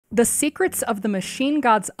The Secrets of the Machine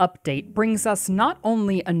Gods update brings us not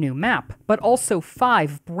only a new map, but also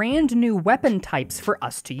 5 brand new weapon types for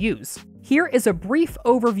us to use. Here is a brief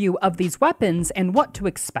overview of these weapons and what to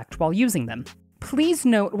expect while using them. Please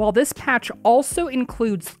note, while this patch also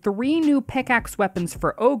includes 3 new pickaxe weapons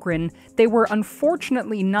for Ogryn, they were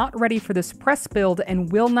unfortunately not ready for this press build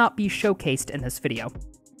and will not be showcased in this video.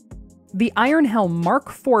 The Ironhelm Mark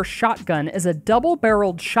IV shotgun is a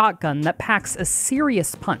double-barreled shotgun that packs a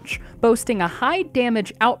serious punch, boasting a high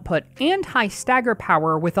damage output and high stagger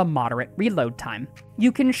power with a moderate reload time.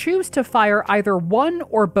 You can choose to fire either one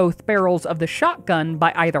or both barrels of the shotgun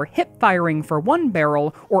by either hip-firing for one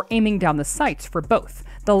barrel or aiming down the sights for both,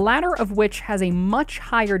 the latter of which has a much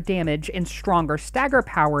higher damage and stronger stagger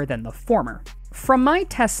power than the former. From my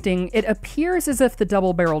testing, it appears as if the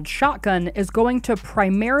double-barreled shotgun is going to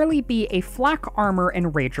primarily be a flak armor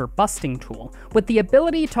and rager busting tool, with the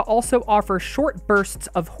ability to also offer short bursts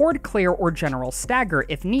of horde clear or general stagger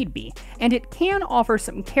if need be, and it can offer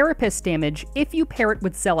some carapace damage if you pair it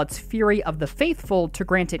with Zealot's Fury of the Faithful to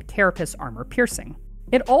grant it carapace armor piercing.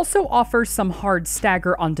 It also offers some hard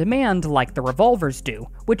stagger on demand like the revolvers do,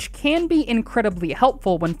 which can be incredibly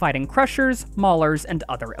helpful when fighting crushers, maulers, and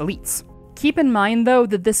other elites. Keep in mind, though,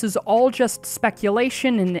 that this is all just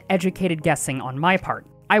speculation and educated guessing on my part.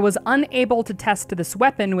 I was unable to test this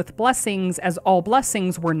weapon with blessings as all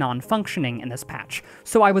blessings were non-functioning in this patch,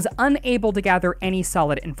 so I was unable to gather any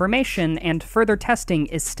solid information and further testing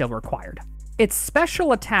is still required. Its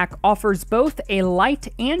special attack offers both a light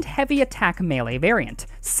and heavy attack melee variant,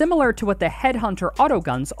 similar to what the Headhunter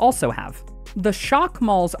autoguns also have. The Shock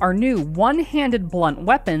Mauls are new one-handed blunt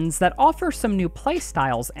weapons that offer some new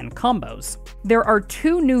playstyles and combos. There are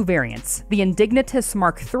 2 new variants, the Indignitus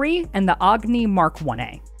Mark III and the Agni Mark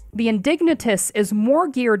 1A. The Indignitus is more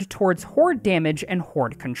geared towards horde damage and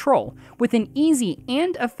horde control, with an easy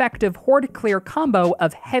and effective horde clear combo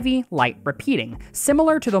of heavy, light repeating,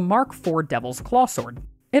 similar to the Mark IV Devil's Clawsword.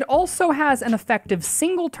 It also has an effective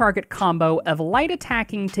single-target combo of light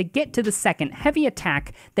attacking to get to the second heavy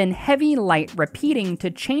attack, then heavy-light repeating to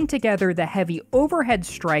chain together the heavy overhead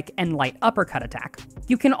strike and light uppercut attack.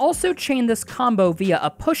 You can also chain this combo via a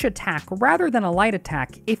push attack rather than a light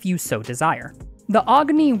attack if you so desire. The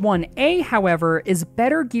Agni 1A, however, is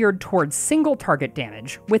better geared towards single-target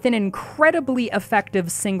damage, with an incredibly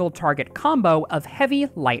effective single-target combo of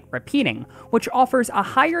heavy-light repeating, which offers a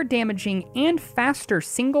higher damaging and faster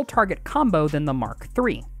single-target combo than the Mark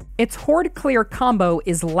III. Its horde clear combo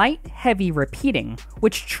is light-heavy repeating,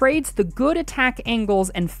 which trades the good attack angles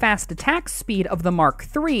and fast attack speed of the Mark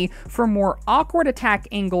III for more awkward attack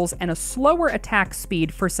angles and a slower attack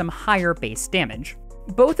speed for some higher base damage.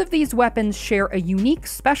 Both of these weapons share a unique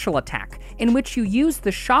special attack, in which you use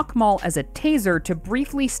the Shock Maul as a taser to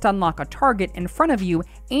briefly stunlock a target in front of you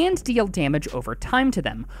and deal damage over time to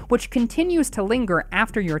them, which continues to linger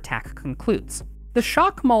after your attack concludes. The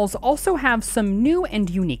Shock Mauls also have some new and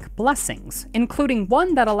unique blessings, including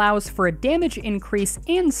one that allows for a damage increase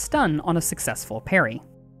and stun on a successful parry.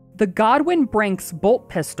 The Godwin Branks bolt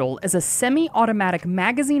pistol is a semi-automatic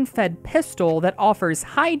magazine-fed pistol that offers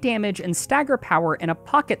high damage and stagger power in a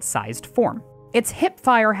pocket-sized form. Its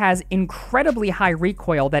hipfire has incredibly high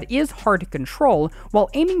recoil that is hard to control, while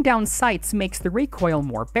aiming down sights makes the recoil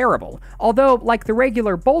more bearable, although, like the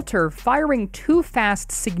regular bolter, firing too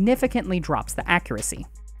fast significantly drops the accuracy.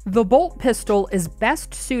 The bolt pistol is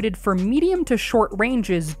best suited for medium to short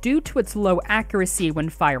ranges due to its low accuracy when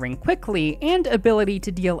firing quickly and ability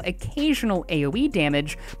to deal occasional AoE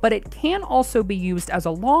damage, but it can also be used as a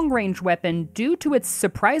long-range weapon due to its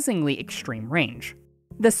surprisingly extreme range.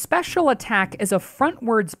 The special attack is a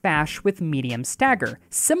frontwards bash with medium stagger,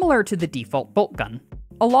 similar to the default bolt gun.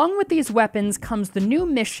 Along with these weapons comes the new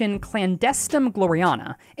mission Clandestum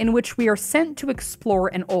Gloriana, in which we are sent to explore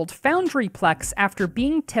an old foundry plex after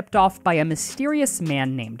being tipped off by a mysterious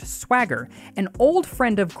man named Swagger, an old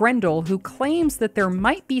friend of Grendel who claims that there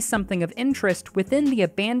might be something of interest within the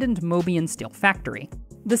abandoned Mobian steel factory.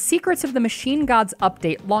 The Secrets of the Machine Gods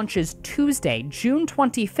update launches Tuesday, June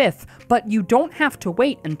 25th, but you don't have to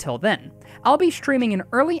wait until then. I'll be streaming an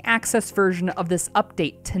early access version of this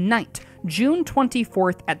update tonight, June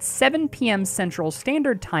 24th at 7 p.m. Central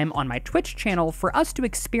Standard Time on my Twitch channel for us to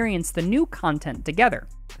experience the new content together.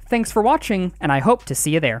 Thanks for watching, and I hope to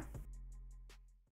see you there.